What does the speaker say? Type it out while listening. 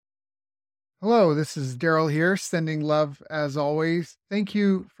Hello, this is Daryl here, sending love as always. Thank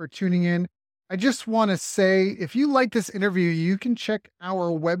you for tuning in. I just want to say if you like this interview, you can check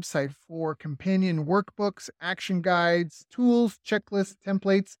our website for companion workbooks, action guides, tools, checklists,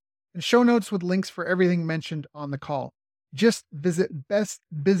 templates, and show notes with links for everything mentioned on the call. Just visit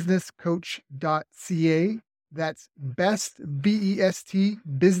bestbusinesscoach.ca. That's best, B-E-S-T,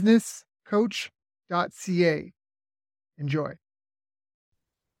 businesscoach.ca. Enjoy.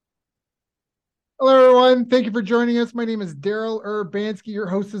 Hello, everyone. Thank you for joining us. My name is Daryl Urbanski, your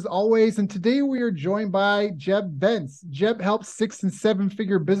host as always. And today we are joined by Geb Vence. Geb helps 6- and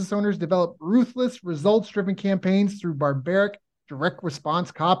 7-figure business owners develop ruthless, results-driven campaigns through barbaric, direct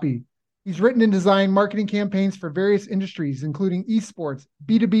response copy. He's written and designed marketing campaigns for various industries, including esports,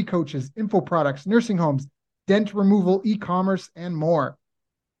 B2B coaches, info products, nursing homes, dent removal, e-commerce, and more.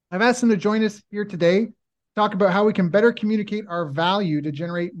 I've asked him to join us here today talk about how we can better communicate our value to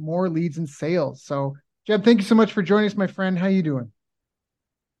generate more leads and sales. So, Jeb, thank you so much for joining us, my friend. How you doing?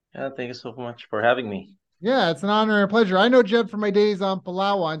 Yeah, thank you so much for having me. Yeah, it's an honor and a pleasure. I know Jeb from my days on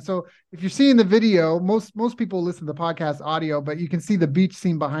Palawan. So if you're seeing the video, most people listen to the podcast audio, but you can see the beach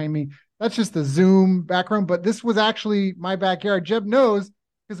scene behind me. That's just the Zoom background, but this was actually my backyard. Jeb knows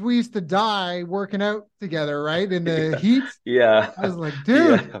because we used to die working out together, right? In the heat. Yeah, I was like, yeah,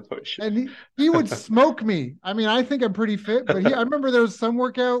 dude, yeah, for sure. and he would smoke me. I mean, I think I'm pretty fit, but I remember there was some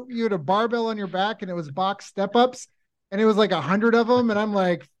workout, you had a barbell on your back and it was box step ups and it was like 100 of them. And I'm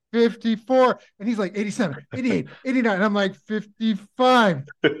like 54 and he's like 87, 88, 89. And I'm like 55,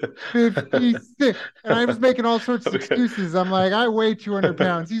 56. And I was making all sorts of Okay. excuses. I'm like, I weigh 200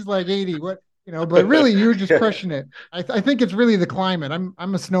 pounds. He's like 80. What, but really you were just Yeah, crushing it. I think it's really the climate.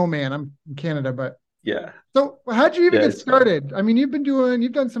 I'm a snowman. I'm in Canada, but yeah, so how'd you even yeah, get it's fine. started? I mean, you've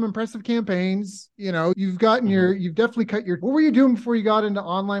done some impressive campaigns, Mhm. you've definitely what were you doing before you got into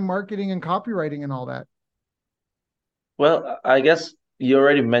online marketing and copywriting and all that? Well, I guess you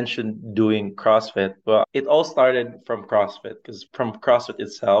already mentioned doing CrossFit, but it all started from CrossFit because from CrossFit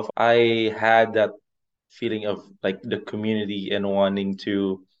itself, I had that feeling of like the community and wanting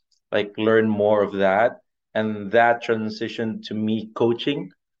to like learn more of that. And that transitioned to me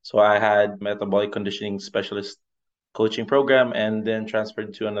coaching. So I had metabolic conditioning specialist coaching program and then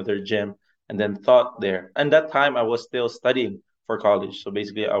transferred to another gym and then taught there. And that time I was still studying for college. So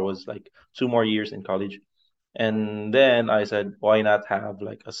basically I was like 2 more years in college. And then I said, why not have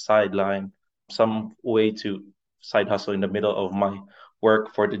like a sideline, some way to side hustle in the middle of my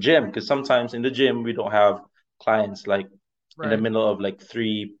work for the gym? Because sometimes in the gym we don't have clients like in the Right, middle of like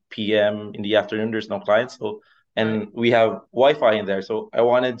 3 p.m. in the afternoon, there's no clients. So right. and we have Wi-Fi in there. So I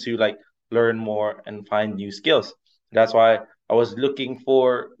wanted to like learn more and find new skills. That's why I was looking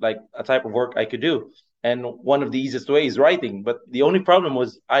for like a type of work I could do. And one of the easiest ways is writing. But the only problem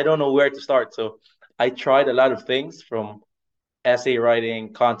was I don't know where to start. So I tried a lot of things from essay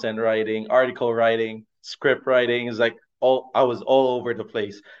writing, content writing, article writing, script writing. It's like all I was all over the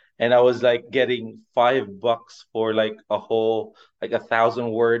place. And I was like getting $5 for like a whole like 1,000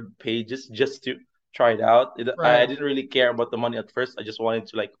 word pages just to try it out. I Right. didn't really care about the money at first. I just wanted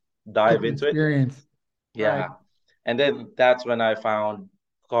to like Get dive the into it. experience. Right. Yeah. And then that's when I found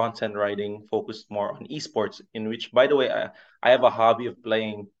content writing focused more on esports, in which, by the way, I have a hobby of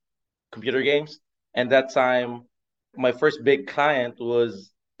playing computer games. And that time, my first big client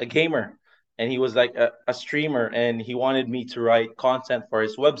was a gamer, and he was like a streamer, and he wanted me to write content for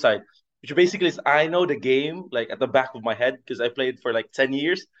his website, which basically is I know the game like at the back of my head because I played for like 10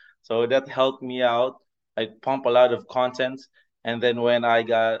 years. So that helped me out, like pump a lot of content. And then when I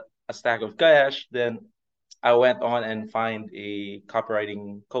got a stack of cash, then I went on and find a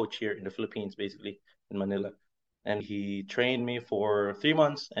copywriting coach here in the Philippines, basically in Manila. And he trained me for 3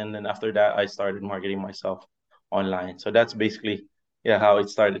 months. And then after that, I started marketing myself online. So that's basically, yeah, how it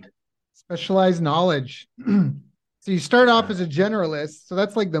started. Specialized knowledge. So you start off Yeah. as a generalist. So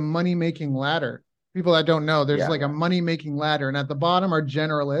that's like the money making ladder. People that don't know, there's Yeah. like a money making ladder. And at the bottom are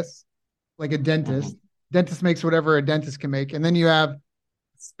generalists, like a dentist. Hmm. Dentist makes whatever a dentist can make. And then you have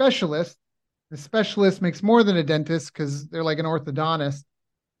specialists. The specialist makes more than a dentist because they're like an orthodontist.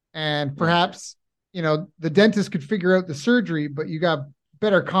 And Yeah. perhaps, the dentist could figure out the surgery, but you got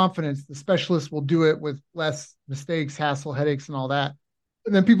better confidence. The specialist will do it with less mistakes, hassle, headaches, and all that.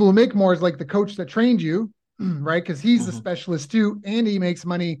 And then people who make more is like the coach that trained you, right? Because he's a Hmm. specialist too, and he makes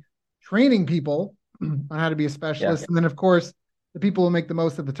money training people on how to be a Yeah. specialist. And then, of course, the people who make the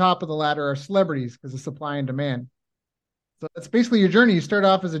most at the top of the ladder are celebrities because of supply and demand. So that's basically your journey. You start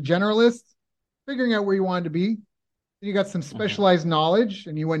off as a generalist, figuring out where you wanted to be. Then you got some Hmm. specialized knowledge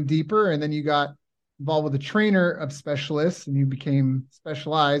and you went deeper. And then you got involved with a trainer of specialists and you became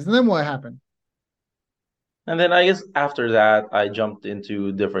specialized. And then what happened? And then I guess after that, I jumped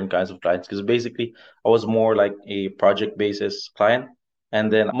into different kinds of clients because basically I was more like a project basis client.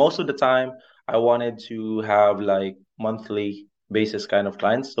 And then most of the time, I wanted to have like monthly basis kind of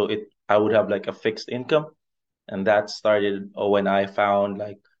clients. So I would have like a fixed income. And that started when I found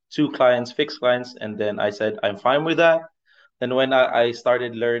like two clients, fixed clients. And then I said, I'm fine with that. Then when I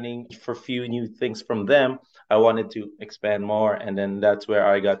started learning for few new things from them, I wanted to expand more. And then that's where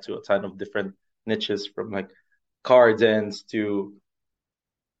I got to a ton of different niches from like car dents to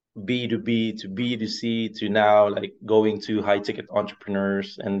B2B to B2C to now like going to high ticket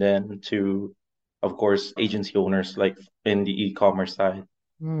entrepreneurs and then to, of course, agency owners like in the e-commerce side.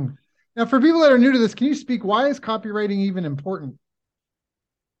 Mm. Now, for people that are new to this, can you speak? Why is copywriting even important?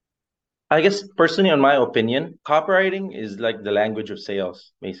 I guess personally, on my opinion, copywriting is like the language of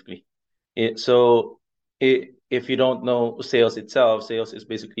sales, basically. If you don't know sales itself, sales is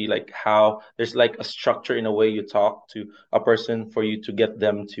basically like how there's like a structure in a way you talk to a person for you to get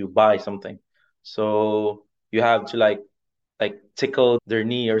them to buy something. So you have to like tickle their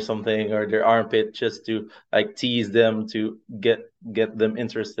knee or something or their armpit just to like tease them to get them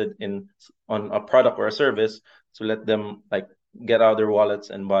interested in on a product or a service to let them like get out their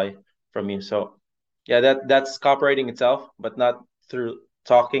wallets and buy from you. So yeah, that's copywriting itself, but not through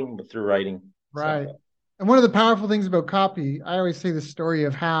talking, but through writing. So Right. And one of the powerful things about copy, I always say the story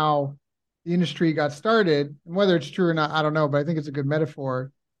of how the industry got started, and whether it's true or not, I don't know, but I think it's a good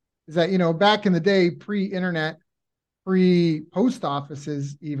metaphor. Is that, back in the day, pre-internet, pre-post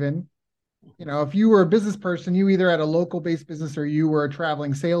offices, even, if you were a business person, you either had a local based business or you were a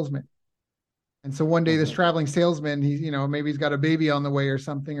traveling salesman. And so one day, this mhm. traveling salesman, maybe he's got a baby on the way or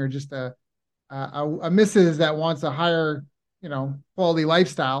something, or just a missus that wants a higher, quality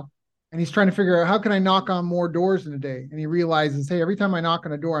lifestyle. And he's trying to figure out, how can I knock on more doors in a day? And he realizes, hey, every time I knock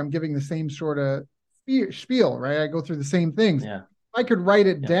on a door, I'm giving the same sort of spiel, right? I go through the same things. Yeah, I could write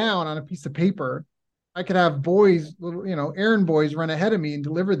it yeah, down on a piece of paper. I could have boys, little, errand boys run ahead of me and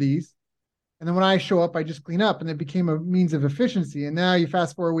deliver these. And then when I show up, I just clean up, and it became a means of efficiency. And now you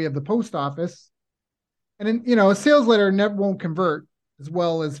fast forward, we have the post office, and then, a sales letter never won't convert as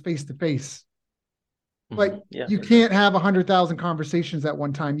well as face to face. Like, yeah, you for sure. can't have 100,000 conversations at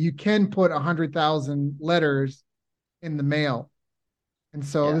one time. You can put 100,000 letters in the mail. And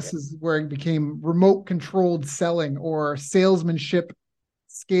so Yeah, this is where it became remote controlled selling or salesmanship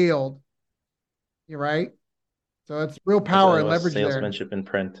scaled. You're right. So it's real as power well and as leverage there. salesmanship in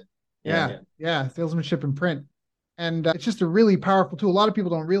print. Yeah. Yeah. Yeah. Salesmanship and print. And it's just a really powerful tool. A lot of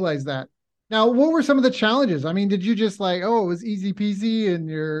people don't realize that. Now, what were some of the challenges? I mean, did you just like, oh, it was easy peasy and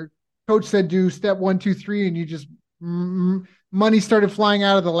your coach said do step one, two, three, and you just money started flying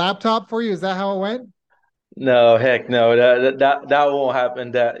out of the laptop for you? Is that how it went? No, heck no. That won't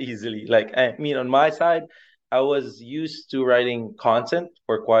happen that easily. Like, I mean, on my side, I was used to writing content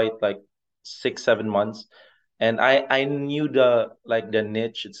for quite like 6, 7 months. And I knew the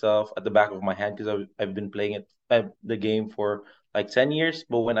niche itself at the back of my hand because I've been playing the game for like 10 years.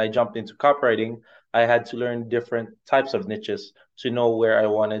 But when I jumped into copywriting, I had to learn different types of niches to know where I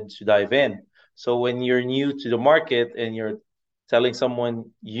wanted to dive in. So when you're new to the market and you're telling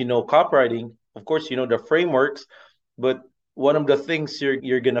someone you know copywriting, of course you know the frameworks, but one of the things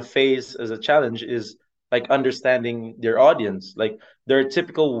you're gonna face as a challenge is like understanding their audience. Like there are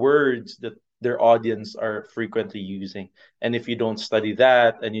typical words that their audience are frequently using. And if you don't study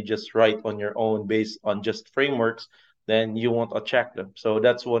that and you just write on your own based on just frameworks, then you won't attract them. So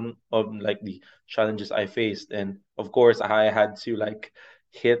that's one of like the challenges I faced. And of course I had to like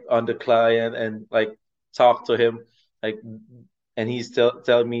hit on the client and like talk to him like and he's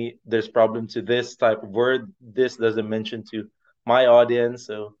tell me there's problem to this type of word. This doesn't mention to my audience.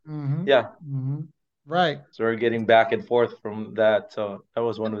 So Mm-hmm. yeah, Mm-hmm. Right. so we're getting back and forth from that. So that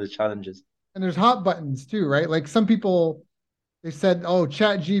was one of the challenges. And there's hot buttons too, right? Like some people, they said, oh,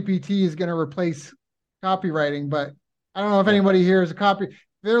 chat GPT is going to replace copywriting, but I don't know if Yeah. anybody here is a copy. If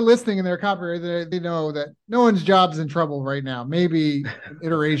they're listening and they're a copywriter, they know that no one's job's in trouble right now, maybe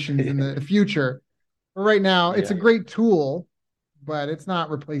iterations in the future. But right now, it's a Yeah. great tool, but it's not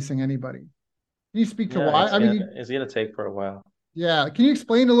replacing anybody. Can you speak to Yeah, why? I mean, it's gonna take for a while. yeah. Can you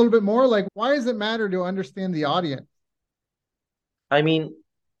explain a little bit more? Like, why does it matter to understand the audience? I mean,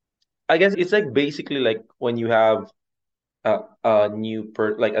 I guess it's like basically like when you have a new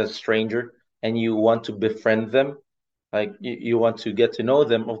like a stranger and you want to befriend them, like you want to get to know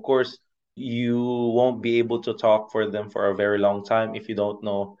them. Of course, you won't be able to talk for them for a very long time if you don't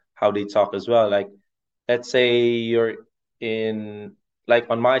know how they talk as well. Like let's say you're in like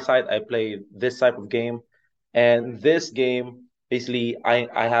on my side, I play this type of game, and this game basically I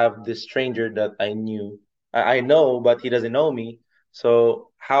have this stranger that I knew. I know, but he doesn't know me.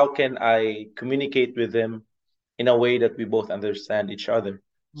 So how can I communicate with him in a way that we both understand each other?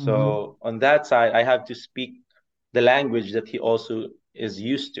 Mm-hmm. So on that side, I have to speak the language that he also is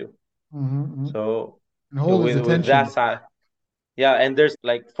used to. Mm-hmm. So And hold his with that attention. side, yeah, and there's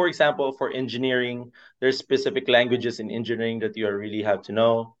like, for example, for engineering, there's specific languages in engineering that you really have to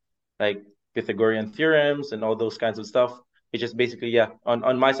know, like Pythagorean theorems and all those kinds of stuff. Which is basically, yeah,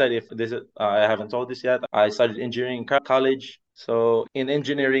 on my side, if this is, I haven't told this yet, I studied engineering in college. So in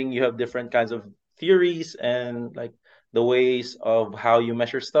engineering, you have different kinds of theories and like the ways of how you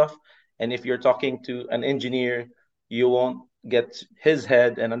measure stuff. And if you're talking to an engineer, you won't get his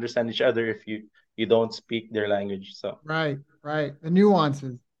head and understand each other if you don't speak their language. So Right, right. The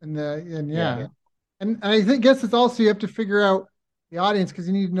nuances and yeah. yeah. And I think guess it's also you have to figure out the audience because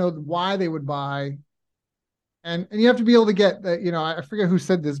you need to know why they would buy. And you have to be able to get that, I forget who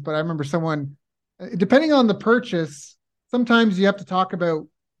said this, but I remember someone depending on the purchase, sometimes you have to talk about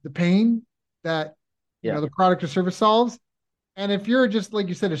the pain that Yeah. the product or service solves. And if you're just like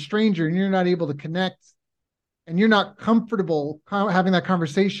you said, a stranger and you're not able to connect and you're not comfortable having that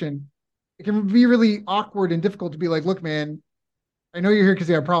conversation, it can be really awkward and difficult to be like, look, man, I know you're here because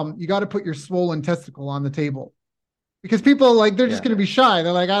you have a problem. You got to put your swollen testicle on the table because people like they're just Yeah. going to be shy.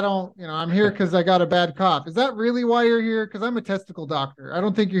 They're like, I don't, I'm here because I got a bad cough. Is that really why you're here? Because I'm a testicle doctor. I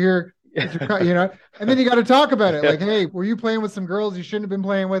don't think you're here because you're. And then you got to talk about it. Like, Yeah. hey, were you playing with some girls you shouldn't have been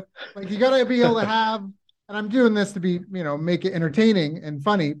playing with? Like, you got to be able to have. And I'm doing this to be, make it entertaining and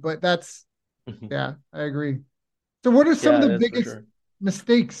funny. But that's, yeah, I agree. So, what are some of Yeah, the that's for biggest sure.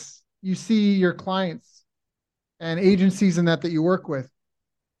 mistakes you see your clients and agencies and that you work with?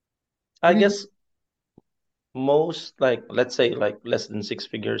 I What do you? guess most, like, let's say like less than six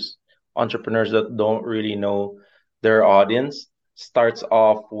figures entrepreneurs that don't really know their audience starts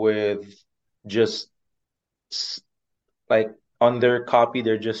off with just like on their copy,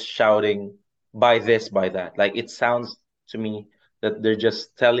 they're just shouting, buy this, buy that. Like it sounds to me that they're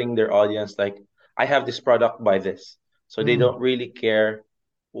just telling their audience, like, I have this product, buy this. So they Mm, don't really care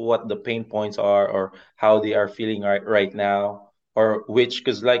what the pain points are or how they are feeling right now, or which,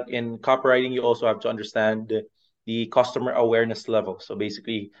 because like in copywriting, you also have to understand the customer awareness level. So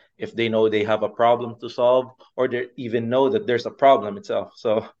basically, if they know they have a problem to solve, or they even know that there's a problem itself.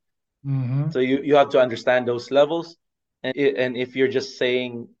 So hmm you have to understand those levels. And if you're just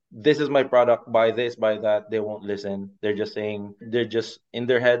saying, this is my product, buy this, buy that, they won't listen. They're just saying, they're just in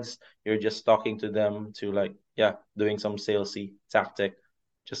their heads, you're just talking to them to like, yeah, doing some salesy tactic,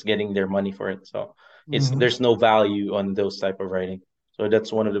 just getting their money for it. So hmm there's no value on those type of writing. So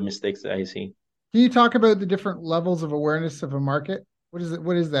that's one of the mistakes that I see. Can you talk about the different levels of awareness of a market? What is it?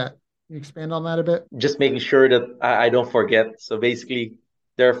 What is that? Can you expand on that a bit? Just making sure that I don't forget. So basically,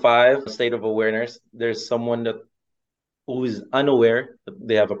 there are five state of awareness. There's someone that who is unaware that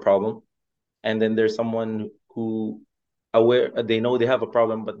they have a problem, and then there's someone who aware they know they have a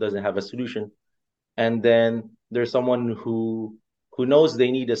problem but doesn't have a solution, and then there's someone who knows they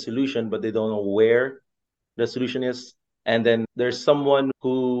need a solution but they don't know where the solution is, and then there's someone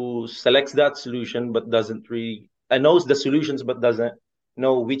who selects that solution but doesn't really knows the solutions but doesn't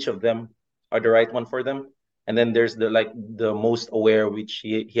know which of them are the right one for them, and then there's the like the most aware, which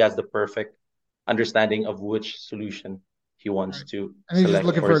he has the perfect understanding of which solution he wants Right. to And he's just select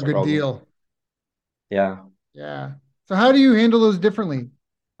looking for for a his good problem. deal. Yeah. Yeah. So how do you handle those differently?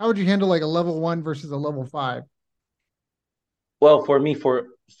 How would you handle like a level one versus a level five? Well, for me,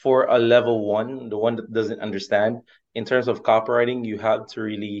 for a level one, the one that doesn't understand, in terms of copywriting, you have to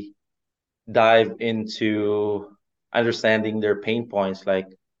really dive into understanding their pain points. Like,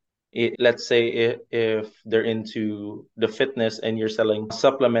 let's say if they're into the fitness and you're selling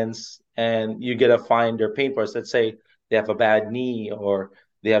supplements, and you gotta find their pain points. Let's say they have a bad knee or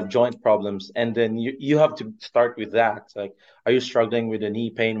they have joint problems, and then you have to start with that. Like, are you struggling with a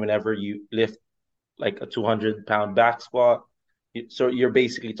knee pain whenever you lift like a 200-pound back squat? So you're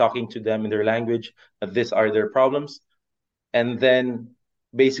basically talking to them in their language that these are their problems. And then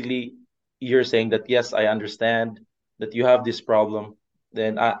basically you're saying that, yes, I understand that you have this problem.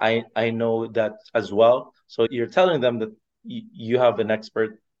 Then I know that as well. So you're telling them that you have an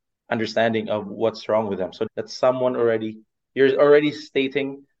expert understanding of what's wrong with them. So that's someone already, you're already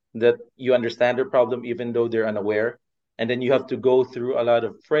stating that you understand their problem even though they're unaware. And then you have to go through a lot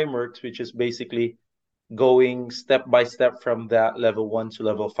of frameworks, which is basically going step by step from that level one to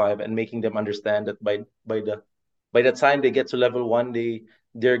level five, and making them understand that by the time they get to level one,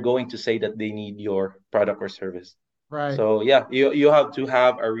 they're going to say that they need your product or service. Right. So yeah, you have to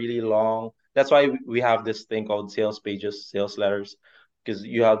have a really long. That's why we have this thing called sales pages, sales letters, because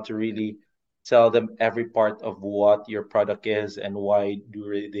you have to really tell them every part of what your product is and why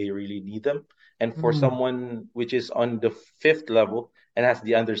they really need them. And for Mm, someone which is on the fifth level and has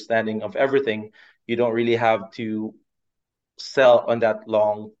the understanding of everything, you don't really have to sell on that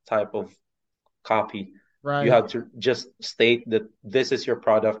long type of copy. You right. have to just state that this is your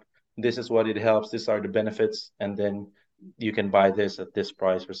product, this is what it helps, these are the benefits, and then you can buy this at this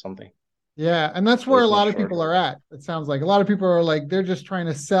price or something. Yeah, and that's So where a it's lot much of people shorter. are at. It sounds like a lot of people are like they're just trying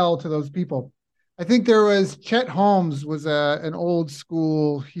to sell to those people. I think there was Chet Holmes was an old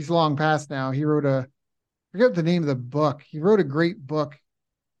school. He's long past now. He wrote a I forget the name of the book. He wrote a great book.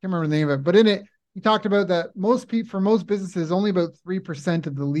 Can't remember the name of it, but in it he talked about that most people for most businesses only about 3%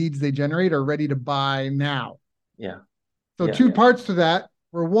 of the leads they generate are ready to buy now. Yeah, So yeah. two parts to that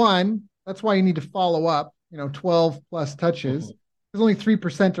were one, that's why you need to follow up, 12 plus touches. Mhm. Because only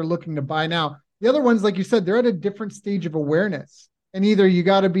 3% are looking to buy now. The other ones, like you said, they're at a different stage of awareness. And either you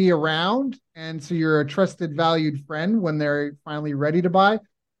got to be around, and so you're a trusted, valued friend when they're finally ready to buy,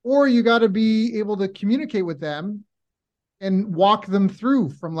 or you got to be able to communicate with them and walk them through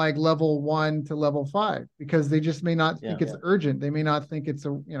from like level 1 to level 5 because they just may not think Yeah. it's urgent. They may not think it's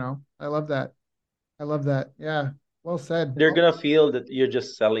I love that. I love that. Yeah. Well said. They're gonna feel that you're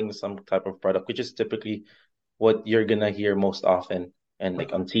just selling some type of product, which is typically what you're gonna hear most often and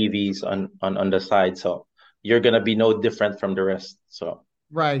like on TVs on the side. So you're gonna be no different from the rest. So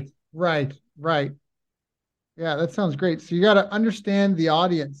Right, right, right. Yeah, that sounds great. So you got to understand the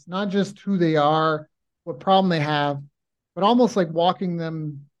audience, not just who they are, what problem they have, but almost like walking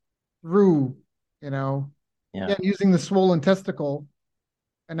them through, you know, yeah. again, using the swollen testicle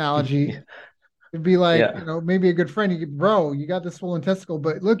analogy. It'd be like, Yeah. maybe a good friend, you could, bro, you got this swollen testicle,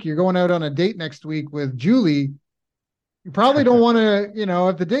 but look, you're going out on a date next week with Julie. You probably don't want to,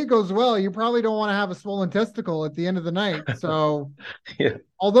 if the date goes well, you probably don't want to have a swollen testicle at the end of the night. So Yeah.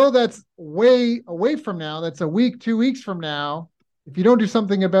 although that's way away from now, that's a week, 2 weeks from now. If you don't do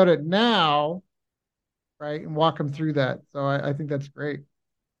something about it now, right, and walk them through that. So I think that's great.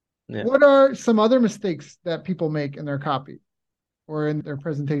 Yeah. What are some other mistakes that people make in their copy or in their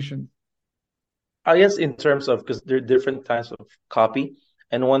presentation? I guess in terms of because there are different types of copy,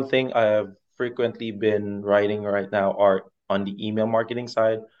 and one thing I have frequently been writing right now are on the email marketing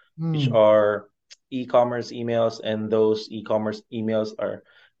side, which Hmm. are e-commerce emails, and those e-commerce emails are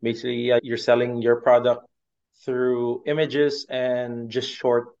basically you're selling your product through images and just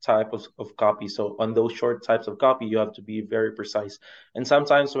short type of copy. So on those short types of copy, you have to be very precise. And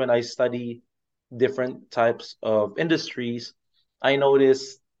sometimes when I study different types of industries, I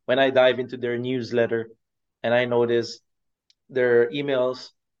notice when I dive into their newsletter and I notice their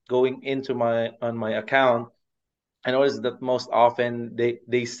emails going into my account, I notice that most often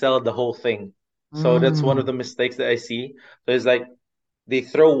they sell the whole thing. So that's one of Mm, the mistakes that I see. So it's like they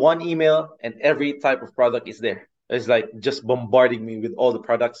throw one email and every type of product is there. It's like just bombarding me with all the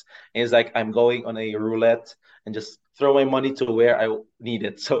products. And it's like I'm going on a roulette and just throw my money to where I need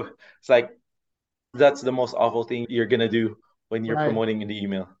it. So it's like that's the most awful thing you're gonna do when you're right, promoting in the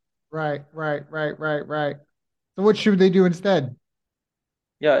email. right, right, right, right, right. So what should they do instead?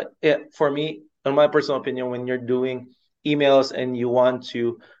 Yeah, for me, in my personal opinion, when you're doing emails and you want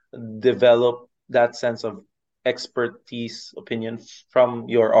to develop that sense of expertise opinion from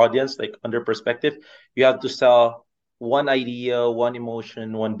your audience, like under perspective, you have to sell one idea, one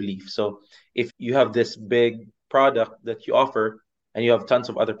emotion, one belief. So if you have this big product that you offer and you have tons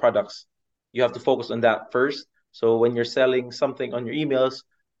of other products, you have to focus on that first. So when you're selling something on your emails,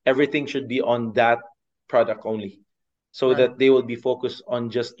 everything should be on that product only so Right. that they will be focused on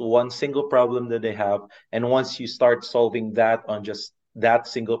just one single problem that they have. And once you start solving that on just that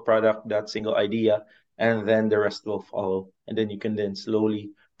single product, that single idea, and then the rest will follow. And then you can then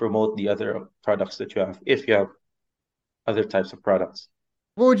slowly promote the other products that you have, if you have other types of products.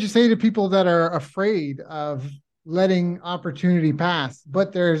 What would you say to people that are afraid of letting opportunity pass,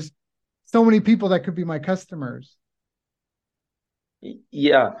 but there's so many people that could be my customers?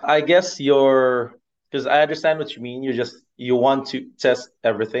 Yeah, I guess you're because I understand what you mean. You want to test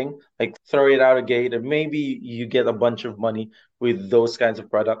everything, like throw it out a gate, and maybe you get a bunch of money with those kinds of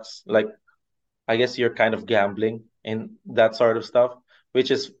products. Like I guess you're kind of gambling and that sort of stuff,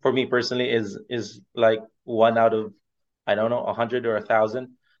 which is for me personally is like one out of I don't know 100 or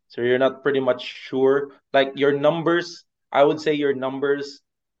 1,000. So you're not pretty much sure. Like your numbers, I would say your numbers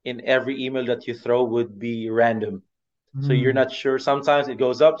in every email that you throw would be random. So you're Mm, not sure. Sometimes it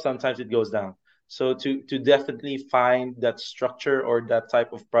goes up, sometimes it goes down. So to definitely find that structure or that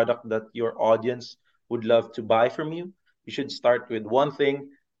type of product that your audience would love to buy from you, you should start with one thing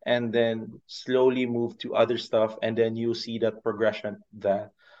and then slowly move to other stuff, and then you'll see that progression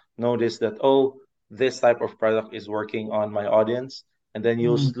notice that, oh, this type of product is working on my audience, and then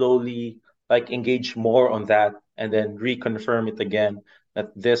you'll Mm, slowly like engage more on that and then reconfirm it again that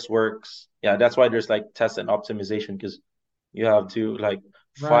this works. Yeah, that's why there's like test and optimization, because you have to like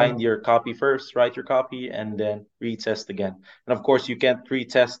right. find your copy first, write your copy, and then retest again. And of course, you can't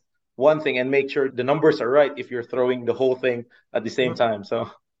retest one thing and make sure the numbers are right if you're throwing the whole thing at the same time. So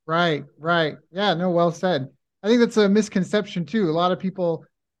Right, right. Yeah, no, well said. I think that's a misconception too. A lot of people,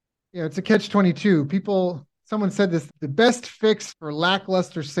 it's a catch 22. Someone said this, the best fix for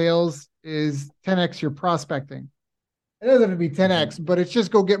lackluster sales is 10x your prospecting. It doesn't have to be 10x, mhm. but it's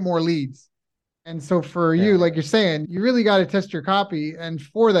just go get more leads. And so for Yeah, you, like you're saying, you really got to test your copy. And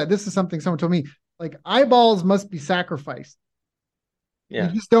for that, this is something someone told me, like eyeballs must be sacrificed. You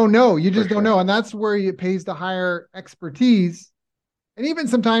yeah, just don't know. You for just don't sure. know. And that's where it pays to hire expertise and even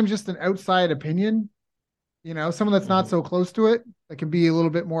sometimes just an outside opinion, someone that's not Hmm. so close to it, that can be a little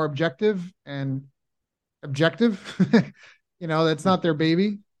bit more objective, that's not their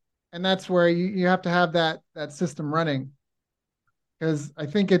baby. And that's where you have to have that system running. Because I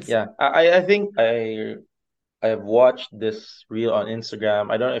think it's Yeah, I think I have watched this reel on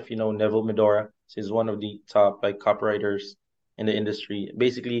Instagram. I don't know if you know Neville Medora. He's one of the top like copywriters in the industry.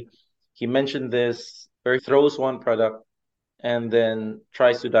 Basically, he mentioned this where he throws one product and then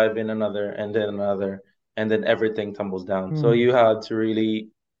tries to dive in another, and then everything tumbles down. So mm, you had to really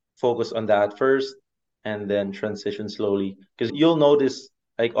focus on that first and then transition slowly. Because you'll notice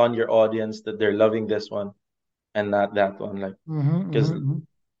like on your audience that they're loving this one and not that one. Like, because mhm.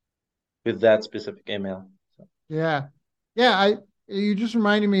 with that specific email. So, Yeah. Yeah, you just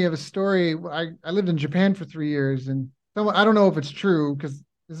reminded me of a story. I lived in Japan for 3 years, and someone, I don't know if it's true because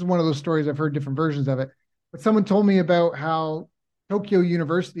this is one of those stories I've heard different versions of it, but someone told me about how Tokyo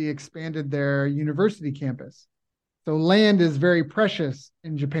University expanded their university campus. So land is very precious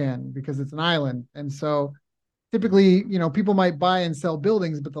in Japan because it's an island. And so typically, people might buy and sell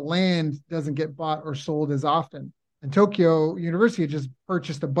buildings, but the land doesn't get bought or sold as often. And Tokyo University had just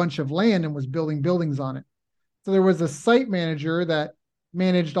purchased a bunch of land and was building buildings on it. So there was a site manager that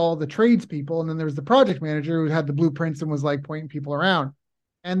managed all the tradespeople, and then there was the project manager who had the blueprints and was like pointing people around.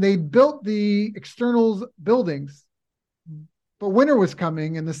 And they built the externals buildings, but winter was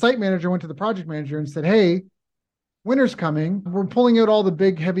coming, and the site manager went to the project manager and said, "Hey, winter's coming. We're pulling out all the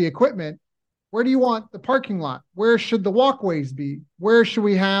big heavy equipment. Where do you want the parking lot? Where should the walkways be? Where should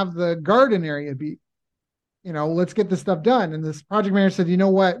we have the garden area be? Let's get this stuff done." And this project manager said, "You know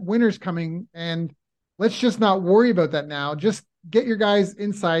what? Winter's coming, and let's just not worry about that now. Just get your guys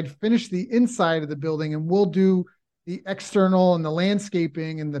inside, finish the inside of the building, and we'll do the external and the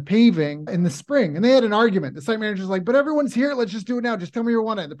landscaping and the paving in the spring." And they had an argument. The site manager's like, "But everyone's here. Let's just do it now. Just tell me you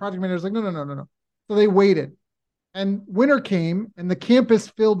want it." The project manager's like, "No, no, no, no, no." So they waited. And winter came, and the campus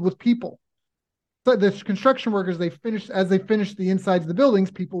filled with people. So the construction workers, as they finished the insides of the buildings,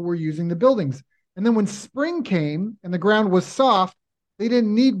 people were using the buildings. And then when spring came and the ground was soft, they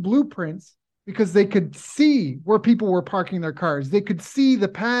didn't need blueprints because they could see where people were parking their cars. They could see the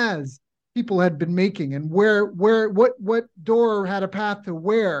paths people had been making and what door had a path to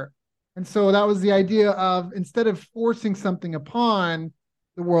where. And so that was the idea of, instead of forcing something upon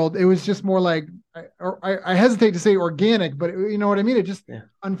the world, it was just more like, I hesitate to say organic, but you know what I mean? It just yeah.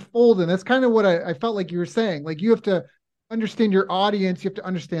 unfolded. That's kind of what I felt like you were saying. Like, you have to understand your audience, you have to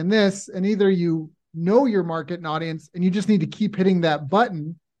understand this, and either you know your market and audience and you just need to keep hitting that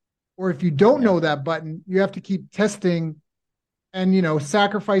button, or if you don't Yeah. know that button, you have to keep testing and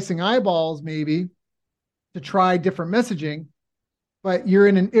sacrificing eyeballs maybe to try different messaging, but you're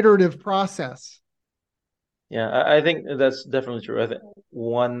in an iterative process. Yeah, I think that's definitely true. I think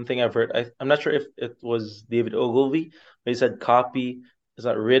one thing I've heard, I'm not sure if it was David Ogilvy, but he said copy is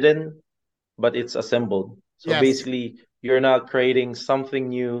not written, but it's assembled. So Yes. basically, you're not creating something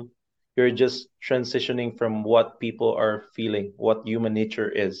new. You're just transitioning from what people are feeling, what human nature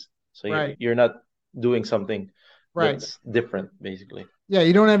is. So Right. you're not doing something Right. that's different, basically. Yeah,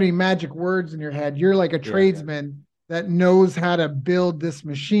 you don't have any magic words in your head. You're like a Yeah, tradesman that knows how to build this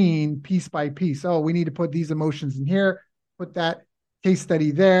machine piece by piece. Oh, we need to put these emotions in here, put that case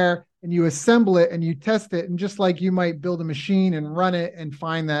study there, and you assemble it and you test it. And just like you might build a machine and run it and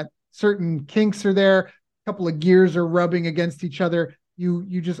find that certain kinks are there, a couple of gears are rubbing against each other,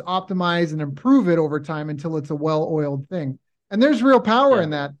 you just optimize and improve it over time until it's a well-oiled thing. And there's real power yeah, in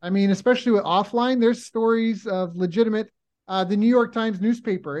that. I mean, especially with offline, there's stories of legitimate, the New York Times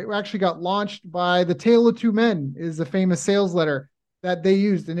newspaper. It actually got launched by The Tale of Two Men, is a famous sales letter that they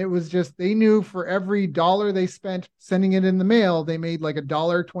used. And it was just, they knew for every dollar they spent sending it in the mail, they made like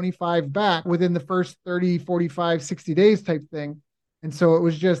 $1.25 back within the first 30, 45, 60 days type thing. And so it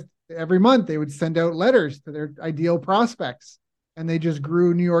was just every month they would send out letters to their ideal prospects. And they just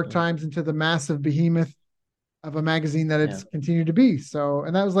grew New York Mm. Times into the massive behemoth of a magazine that Yeah. it's continued to be. So,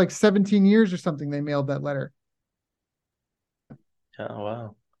 and that was like 17 years or something they mailed that letter. Yeah.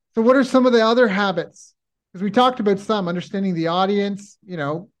 Wow. So, what are some of the other habits? Because we talked about some understanding the audience,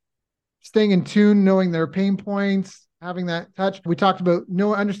 staying in tune, knowing their pain points, having that touch. We talked about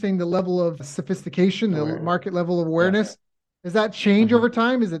understanding the level of sophistication, the Awareness. market level of Yeah. awareness. Does that change Hmm. over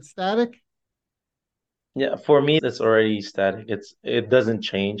time? Is it static? Yeah, for me, it's already static. It doesn't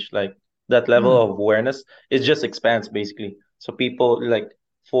change. Like that level Hmm. of awareness, it just expands basically. So people like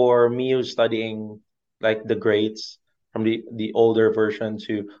for me who's studying like the grades from the older version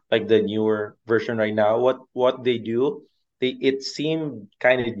to like the newer version right now, what they do, it seemed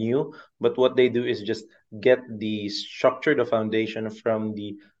kind of new, but what they do is just get the structure, the foundation from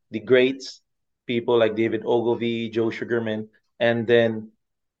the greats, people like David Ogilvy, Joe Sugarman, and then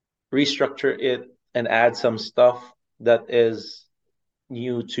restructure it and add some stuff that is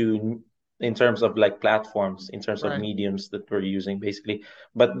new to in terms of like platforms, in terms of Right. mediums that we're using basically.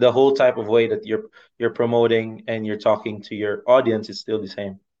 But the whole type of way that you're promoting and you're talking to your audience is still the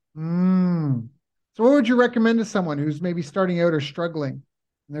same. Mm. So, what would you recommend to someone who's maybe starting out or struggling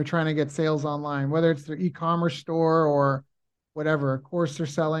and they're trying to get sales online, whether it's their e-commerce store or whatever, a course they're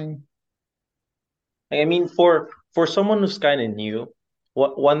selling? I mean, for someone who's kind of new,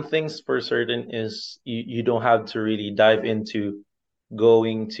 what one thing's for certain is you don't have to really dive into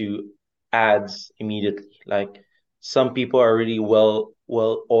going to ads immediately. Like some people are really well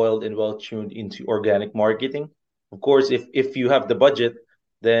oiled and well tuned into organic marketing. Of course, if you have the budget,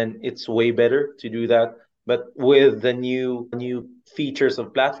 then it's way better to do that. But with the new features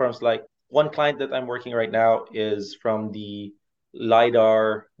of platforms, like one client that I'm working right now is from the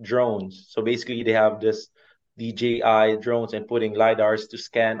LiDAR drones. So basically they have this DJI drones and putting LiDARs to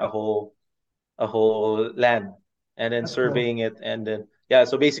scan a whole land and then That's cool. surveying it and then yeah,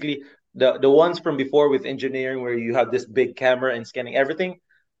 so basically the ones from before with engineering where you have this big camera and scanning everything,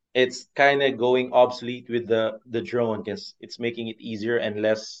 it's kind of going obsolete with the drone because it's making it easier and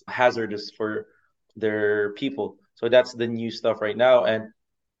less hazardous for their people. So that's the new stuff right now. And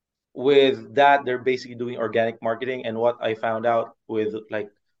with that, they're basically doing organic marketing. And what I found out with like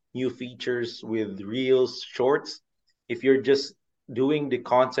new features with reels, shorts, if you're just doing the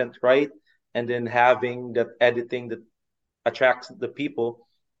content right and then having that editing that attracts the people,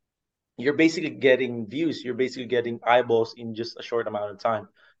 you're basically getting views, you're basically getting eyeballs in just a short amount of time.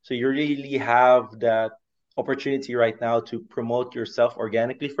 So you really have that opportunity right now to promote yourself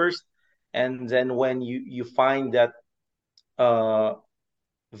organically first. And then when you find that uh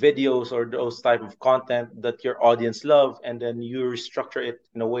videos or those type of content that your audience love and then you restructure it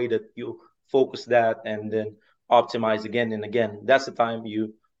in a way that you focus that and then optimize again and again, that's the time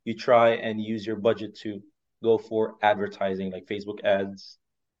you try and use your budget to go for advertising like Facebook ads,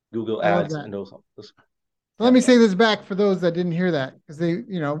 Google I love ads, that. and those So let yeah. me say this back for those that didn't hear that because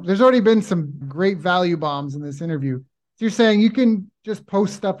there's already been some great value bombs in this interview. So you're saying you can just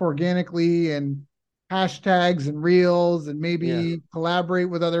post stuff organically and hashtags and reels and Yeah. maybe collaborate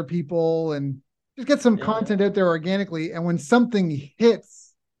with other people and just get some Yeah. content out there organically. And when something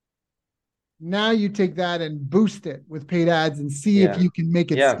hits, now you take that and boost it with paid ads and see if Yeah. you can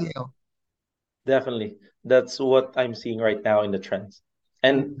make it Yeah, scale. definitely. That's what I'm seeing right now in the trends.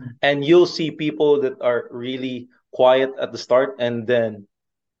 And Mm. and you'll see people that are really quiet at the start and then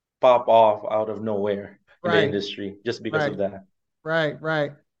pop off out of nowhere in the Right, industry just because right, of that.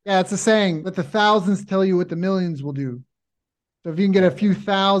 right. Yeah, it's a saying, let the thousands tell you what the millions will do. So if you can get a Yeah. few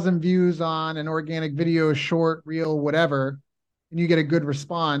thousand views on an organic video, short, reel, whatever, and you get a good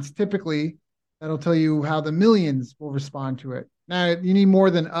response, typically that'll tell you how the millions will respond to it. Now you need more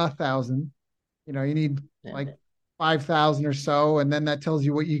than 1,000. You need Yeah. like 5,000 or so, and then that tells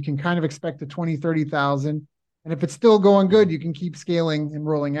you what you can kind of expect to 20, 30,000. And if it's still going good, Mhm. you can keep scaling and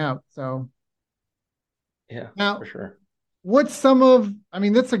rolling out. So Yeah, for now, sure. I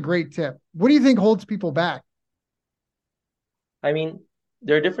mean, that's a great tip. What do you think holds people back? I mean,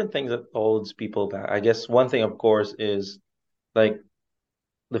 there are different things that holds people back. I guess one thing, of course, is like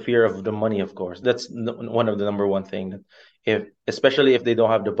the fear of the money, of course. That's one of the number one thing that especially if they don't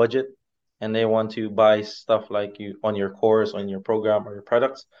have the budget and they want to buy stuff like you on your course, on your program or your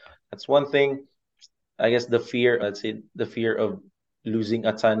products. That's one thing. I guess the fear, let's say the fear of losing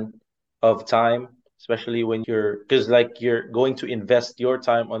a ton of time, especially when because like you're going to invest your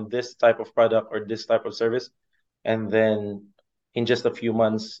time on this type of product or this type of service, and then in just a few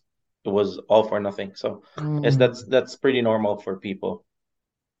months, it was all for nothing. So yes, Mm. that's pretty normal for people.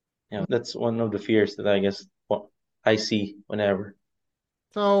 That's one of the fears that I guess I see whenever.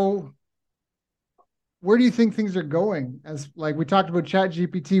 So where do you think things are going? As like we talked about Chat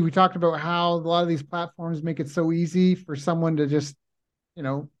GPT, we talked about how a lot of these platforms make it so easy for someone to just,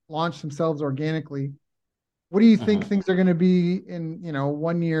 launch themselves organically. What do you think Mhm. things are going to be in,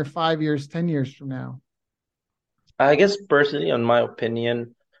 1 year, 5 years, 10 years from now? I guess personally, on my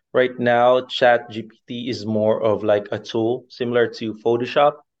opinion, right now, Chat GPT is more of like a tool similar to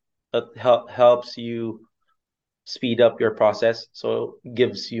Photoshop that helps you speed up your process. So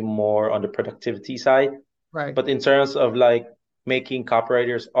gives you more on the productivity side. Right. But in terms of like making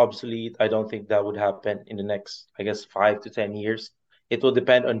copywriters obsolete, I don't think that would happen in the next, I guess, 5 to 10 years. It will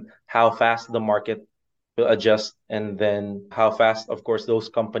depend on how fast the market will adjust and then how fast, of course, those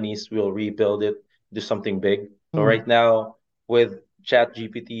companies will rebuild it, do something big. So Hmm. right now, with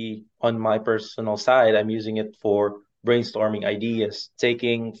ChatGPT on my personal side, I'm using it for brainstorming ideas,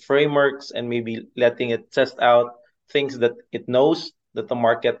 taking frameworks and maybe letting it test out things that it knows that the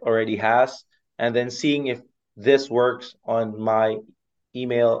market already has, and then seeing if this works on my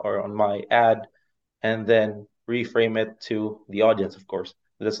email or on my ad, and then reframe it to the audience, of course.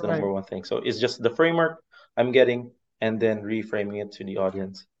 That's the Right. number one thing. So it's just the framework I'm getting and then reframing it to the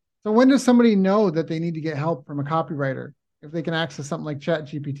audience. So when does somebody know that they need to get help from a copywriter if they can access something like Chat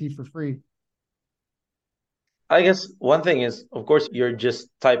GPT for free? I guess one thing is, of course, you're just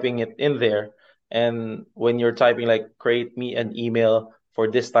typing it in there. And when you're typing, like, create me an email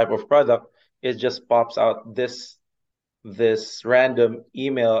for this type of product, it just pops out this random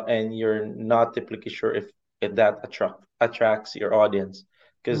email, and you're not typically sure if that attracts your audience.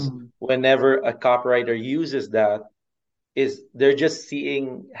 Because Hmm. whenever a copywriter uses that, is they're just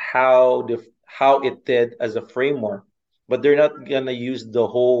seeing how it did as a framework, but they're not gonna use the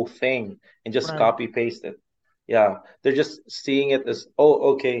whole thing and just Right. copy paste it. Yeah, they're just seeing it as,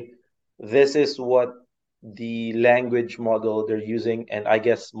 oh, okay, this is what the language model they're using, and I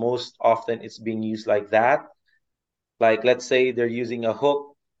guess most often it's being used like that. Like, let's say they're using a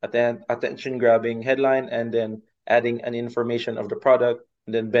hook, attention grabbing headline, and then adding an information of the product,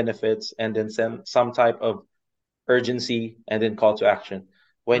 and then benefits, and then some type of urgency, and then call to action.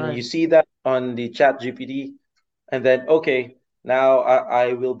 When you Right. see that on the chat GPT, and then, okay, now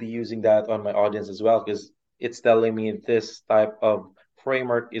I will be using that on my audience as well because it's telling me this type of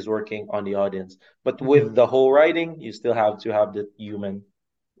framework is working on the audience. But Mhm. with the whole writing, you still have to have the human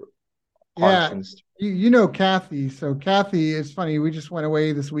Yeah. conscience. You know Kathy. So Kathy, it's funny. We just went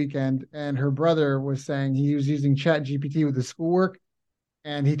away this weekend, and her brother was saying he was using Chat GPT with his schoolwork,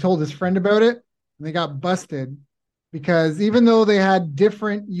 and he told his friend about it, and they got busted because even though they had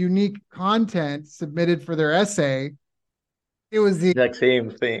different, unique content submitted for their essay, it was the Exact same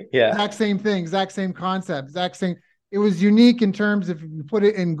thing. Yeah. exact same thing, exact same concept, exact same. It was unique in terms of if you put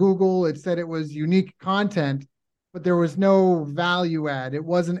it in Google, it said it was unique content, but there was no value add. It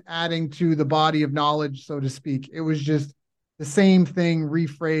wasn't adding to the body of knowledge, so to speak. It was just the same thing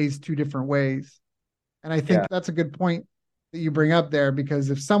rephrased two different ways. And I think Yeah. that's a good point that you bring up there because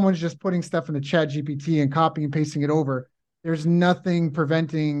if someone's just putting stuff in the chat GPT and copying and pasting it over, there's nothing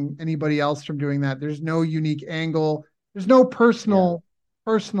preventing anybody else from doing that. There's no unique angle. There's no Yeah.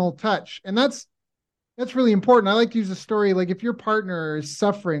 personal touch. And that's really important. I like to use a story like if your partner is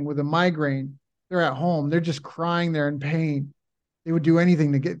suffering with a migraine, they're at home, they're just crying, they're in pain. They would do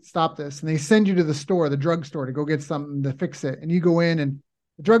anything to get stop this. And they send you to the store, the drugstore, to go get something to fix it. And you go in and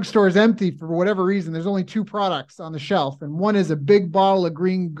the drugstore is empty for whatever reason. There's only two products on the shelf, and one is a big bottle of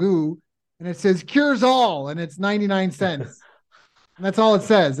green goo, and it says cures all, and it's 99 cents. And that's all it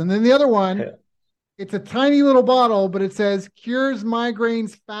says. And then the other one, Yeah. it's a tiny little bottle, but it says cures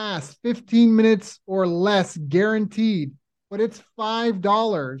migraines fast, 15 minutes or less, guaranteed. But it's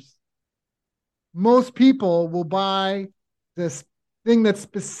 $5. Most people will buy this thing that's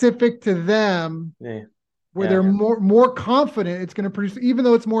specific to them Yeah. where they're Yeah. more confident it's going to produce even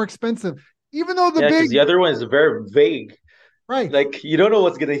though it's more expensive, even though the Yeah, big because the other one is very vague. right, Like, you don't know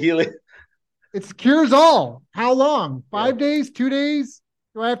what's gonna heal it. it's cures all. How long? Yeah. 5 days, 2 days?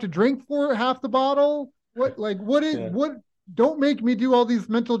 Do I have to drink for half the bottle? Yeah. What? Don't make me do all these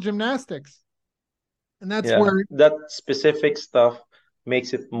mental gymnastics. And that's Yeah, where that specific stuff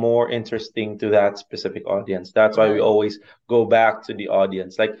makes it more interesting to that specific audience. That's why we right. always go back to the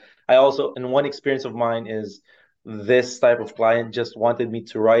audience. Like, I also, and one experience of mine is this type of client just wanted me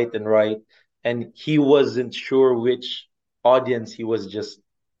to write and write, and he wasn't sure which audience he was just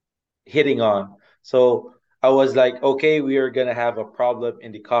hitting on. So I was like, okay, we are gonna have a problem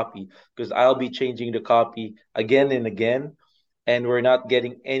in the copy because I'll be changing the copy again and again, and we're not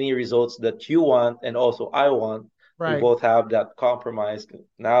getting any results that you want and also I want. We Right. both have that compromise.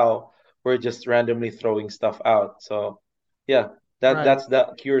 Now we're just randomly throwing stuff out. So yeah. Right. That's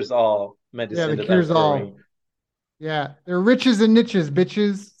the cures all Yeah, medicine the that I'm cures all. throwing. Yeah. They're riches and niches,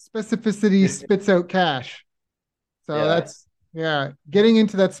 bitches. Specificity spits out cash. So Yeah, that's, yeah, getting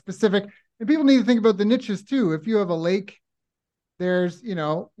into that specific. And people need to think about the niches too. If you have a lake, there's, you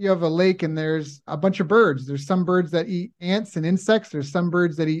have a lake and there's a bunch of birds. There's some birds that eat ants and insects. There's some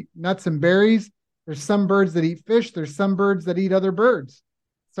birds that eat nuts and berries. There's some birds that eat fish. There's some birds that eat other birds.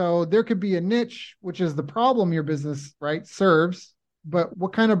 So there could be a niche, which is the problem your business, right, serves. But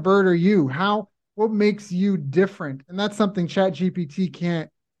what kind of bird are you? What makes you different? And that's something Chat GPT can't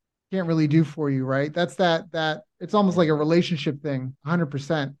really do for you, right? That's that it's almost yeah, like a relationship thing,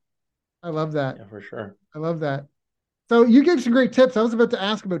 100%. I love that. yeah, for sure. I love that. So you gave some great tips. I was about to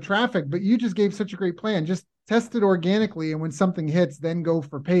ask about traffic, but you just gave such a great plan. Just test it organically, and when something hits, then go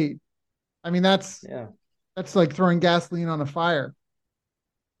for paid. I mean, Yeah, that's like throwing gasoline on a fire.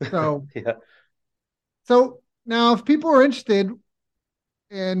 So yeah. so now if people are interested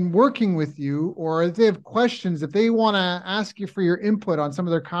in working with you, or if they have questions, if they want to ask you for your input on some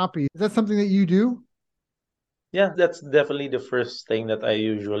of their copy, is that something that you do? Yeah, that's definitely the first thing that I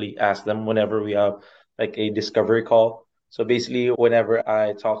usually ask them whenever we have like a discovery call. So basically, whenever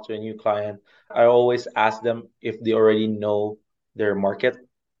I talk to a new client, I always ask them if they already know their market.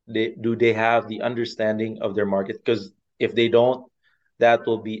 Do they have the understanding of their market? Because if they don't, that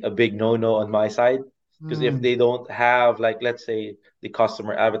will be a big no-no on my side. Because if Mm, they don't have, like, let's say the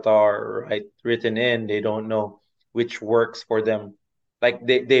customer avatar right written in, they don't know which works for them. Like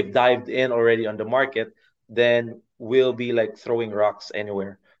they've dived in already on the market, then we'll be like throwing rocks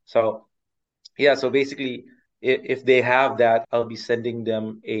anywhere. So yeah, so basically, if they have that, I'll be sending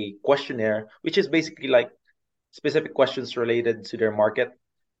them a questionnaire, which is basically like specific questions related to their market,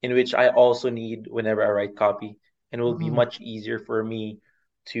 in which I also need whenever I write copy, and it will be mm, much easier for me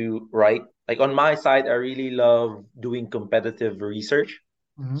to write. Like on my side, I really love doing competitive research.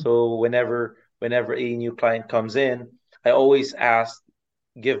 mm, So whenever a new client comes in, I always ask,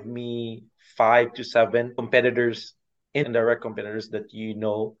 give me 5 to 7 competitors, indirect competitors that you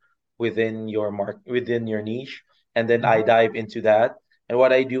know within your niche, and then I mm. dive into that. And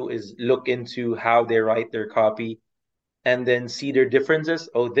what I do is look into how they write their copy, and then see their differences.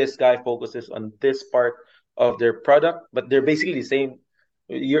 Oh, this guy focuses on this part of their product, but they're basically the same.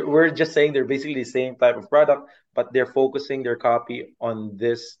 We're just saying they're basically the same type of product, but they're focusing their copy on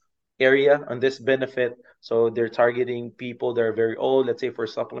this area, on this benefit. So they're targeting people that are very old. Let's say for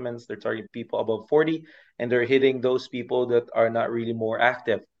supplements, they're targeting people above 40, and they're hitting those people that are not really more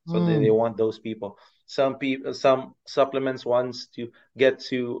active. So they Mm. want those people. Some people, some supplements wants to get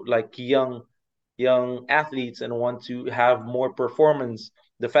to like young athletes and want to have more performance,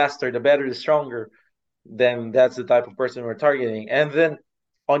 the faster, the better, the stronger, then that's the type of person we're targeting. And then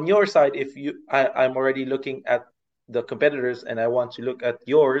on your side, if I'm already looking at the competitors and I want to look at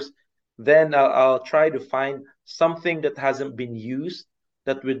yours, then I'll try to find something that hasn't been used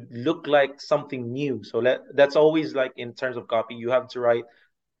that would look like something new. So that's always like in terms of copy, you have to write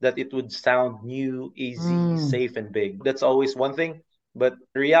that it would sound new, easy, Mm. safe, and big. That's always one thing. But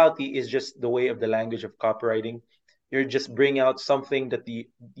reality is just the way of the language of copywriting. You're just bringing out something that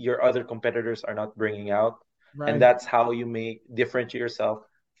your other competitors are not bringing out, and Right. that's how you may differentiate yourself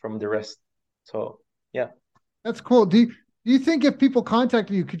from the rest. So yeah, That's cool. Do you think if people contact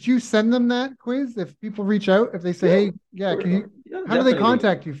you, could you send them that quiz? If people reach out, if they say, yeah, "Hey, yeah, for can you?" sure. Yeah, How do they definitely.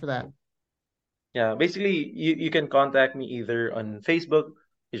 contact you for that? Yeah, basically, you can contact me either on Facebook,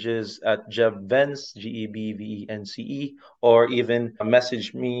 which is at Geb Vence, Gebvence, or even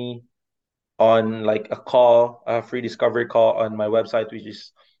message me on like a call, a free discovery call on my website, which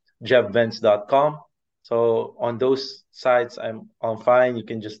is jebvence.com. So on those sites, I'm fine. You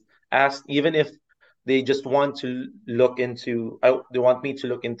can just ask, even if they just want to look into, they want me to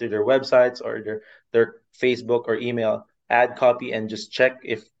look into their websites or their Facebook or email, add copy and just check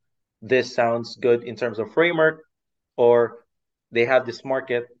if this sounds good in terms of framework, or they have this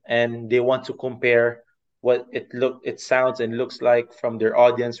market and they want to compare what it sounds and looks like from their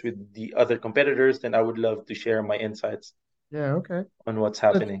audience with the other competitors, then I would love to share my insights Yeah, okay. on what's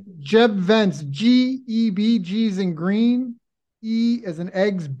That's happening. Jeb Vence, Geb, G is in green, E as in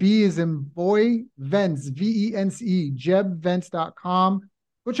eggs, B is in boy, Vence, Vence, jebvence.com.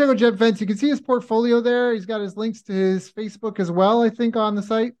 Go check out Jeb Vence. You can see his portfolio there. He's got his links to his Facebook as well, I think, on the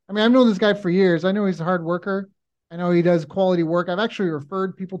site. I mean, I've known this guy for years. I know he's a hard worker. I know he does quality work. I've actually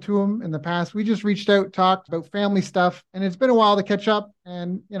referred people to him in the past. We just reached out, talked about family stuff, and it's been a while to catch up.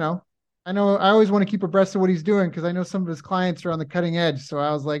 And, I know I always want to keep abreast of what he's doing because I know some of his clients are on the cutting edge. So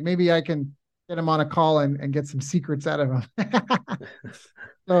I was like, maybe I can get him on a call and get some secrets out of him.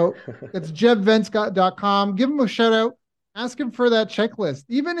 So it's jebvence.com. Give him a shout out. Ask him for that checklist.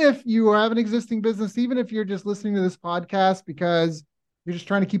 Even if you have an existing business, even if you're just listening to this podcast because you're just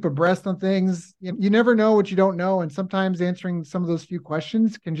trying to keep abreast on things, you never know what you don't know. And sometimes answering some of those few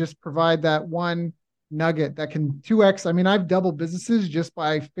questions can just provide that one nugget that can 2x. I mean, I've doubled businesses just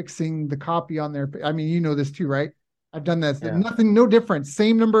by fixing the copy on their, I mean, you know this too, right? I've done this. Yeah. Nothing, no difference.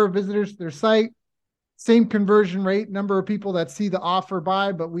 Same number of visitors to their site, same conversion rate, number of people that see the offer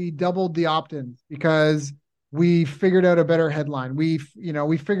buy, but we doubled the opt-ins because we figured out a better headline. We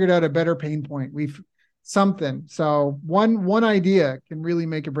figured out a better pain point. We've something. So one idea can really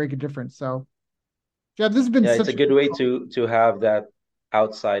make or break a difference. So Jeff, this has been Yeah, it's a such a good good way call. to have that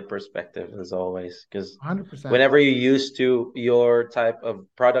outside perspective as always, because 100%. whenever you use to your type of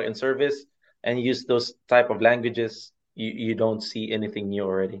product and service and use those type of languages, you don't see anything new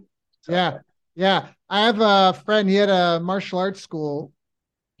already. So Yeah. Yeah. I have a friend, he had a martial arts school.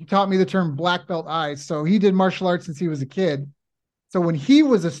 He taught me the term black belt eyes. So he did martial arts since he was a kid. So when he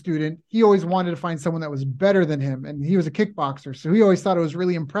was a student, he always wanted to find someone that was better than him. And he was a kickboxer. So he always thought it was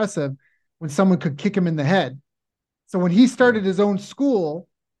really impressive when someone could kick him in the head. So when he started his own school,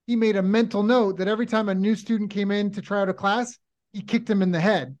 he made a mental note that every time a new student came in to try out a class, he kicked him in the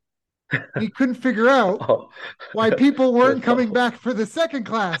head. And he couldn't figure out oh, why people weren't coming no. back for the second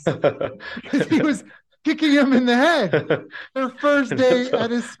class because he was kicking him in the head their first day at So,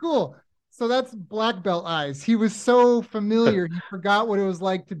 his school. So that's black belt eyes. He was so familiar, he forgot what it was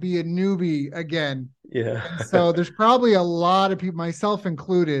like to be a newbie again. yeah. And so there's probably a lot of people, myself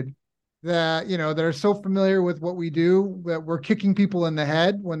included, that are so familiar with what we do that we're kicking people in the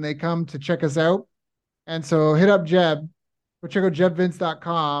head when they come to check us out. And so hit up Jeb, go check out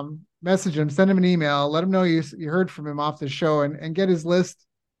jebvence.com, message him, send him an email, let him know you heard from him off the show and get his list,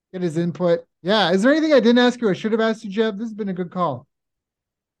 get his input. Yeah. Is there anything I didn't ask you? I should have asked you, Jeb. This has been a good call.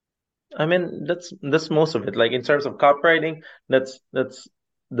 I mean, that's most of it. Like in terms of copywriting, that's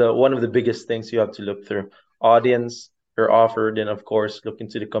the one of the biggest things you have to look through. Audience, your offer, then of course look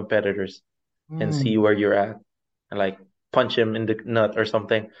into the competitors and see Mm, where you're at, and like punch him in the nut or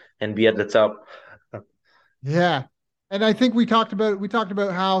something and be at the top. yeah. And I think we talked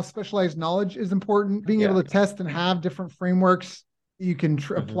about how specialized knowledge is important, being able Yeah. to test and have different frameworks you can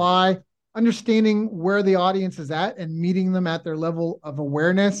Hmm. apply, understanding where the audience is at and meeting them at their level of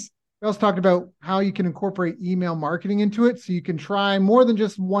awareness. We also talked about how you can incorporate email marketing into it so you can try more than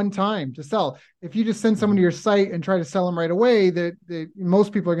just one time to sell. If you just send someone to Hmm. your site and try to sell them right away, that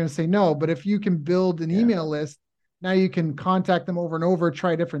most people are going to say no. But if you can build an Yeah. email list, now you can contact them over and over,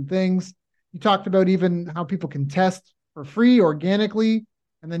 try different things. You talked about even how people can test for free organically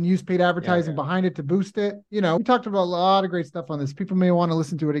and then use paid Yeah. advertising behind it to boost it. We talked about a lot of great stuff on this. People may want to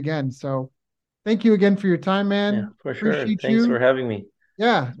listen to it again. So thank you again for your time, Yeah, man. for sure. Appreciate Thanks for you. having me.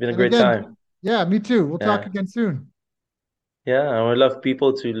 Yeah. It's been a And great again, time. yeah, me too. We'll talk Yeah. again soon. Yeah, I would love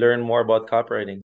people to learn more about copywriting.